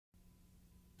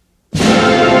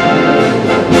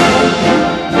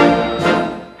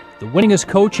The winningest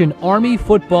coach in Army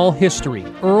football history,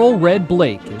 Earl "Red"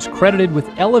 Blaik, is credited with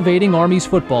elevating Army's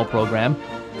football program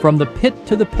from the pit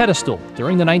to the pedestal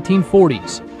during the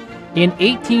 1940s. In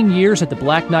 18 years at the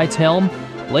Black Knight's helm,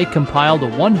 Blaik compiled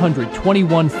a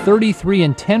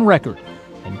 121-33-10 record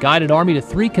and guided Army to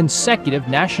 3 consecutive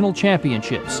national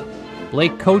championships.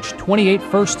 Blaik coached 28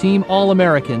 first-team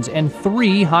All-Americans and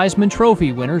 3 Heisman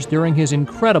Trophy winners during his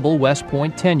incredible West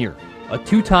Point tenure. A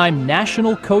 2-time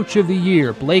National Coach of the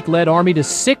Year, Blaik led Army to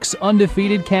 6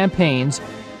 undefeated campaigns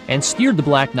and steered the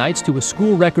Black Knights to a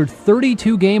school record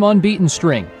 32-game unbeaten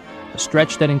string, a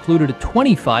stretch that included a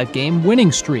 25-game winning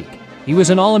streak. He was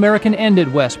an All-American end at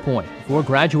West Point before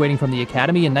graduating from the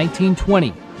academy in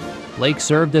 1920. Blaik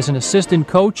served as an assistant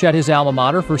coach at his alma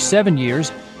mater for 7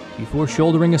 years before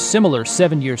shouldering a similar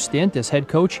 7-year stint as head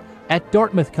coach at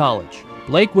Dartmouth College.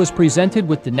 Blaik was presented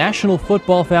with the National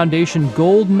Football Foundation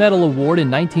Gold Medal Award in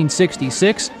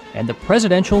 1966 and the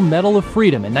Presidential Medal of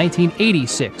Freedom in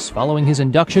 1986, following his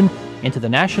induction into the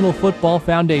National Football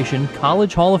Foundation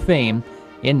College Hall of Fame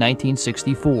in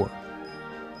 1964.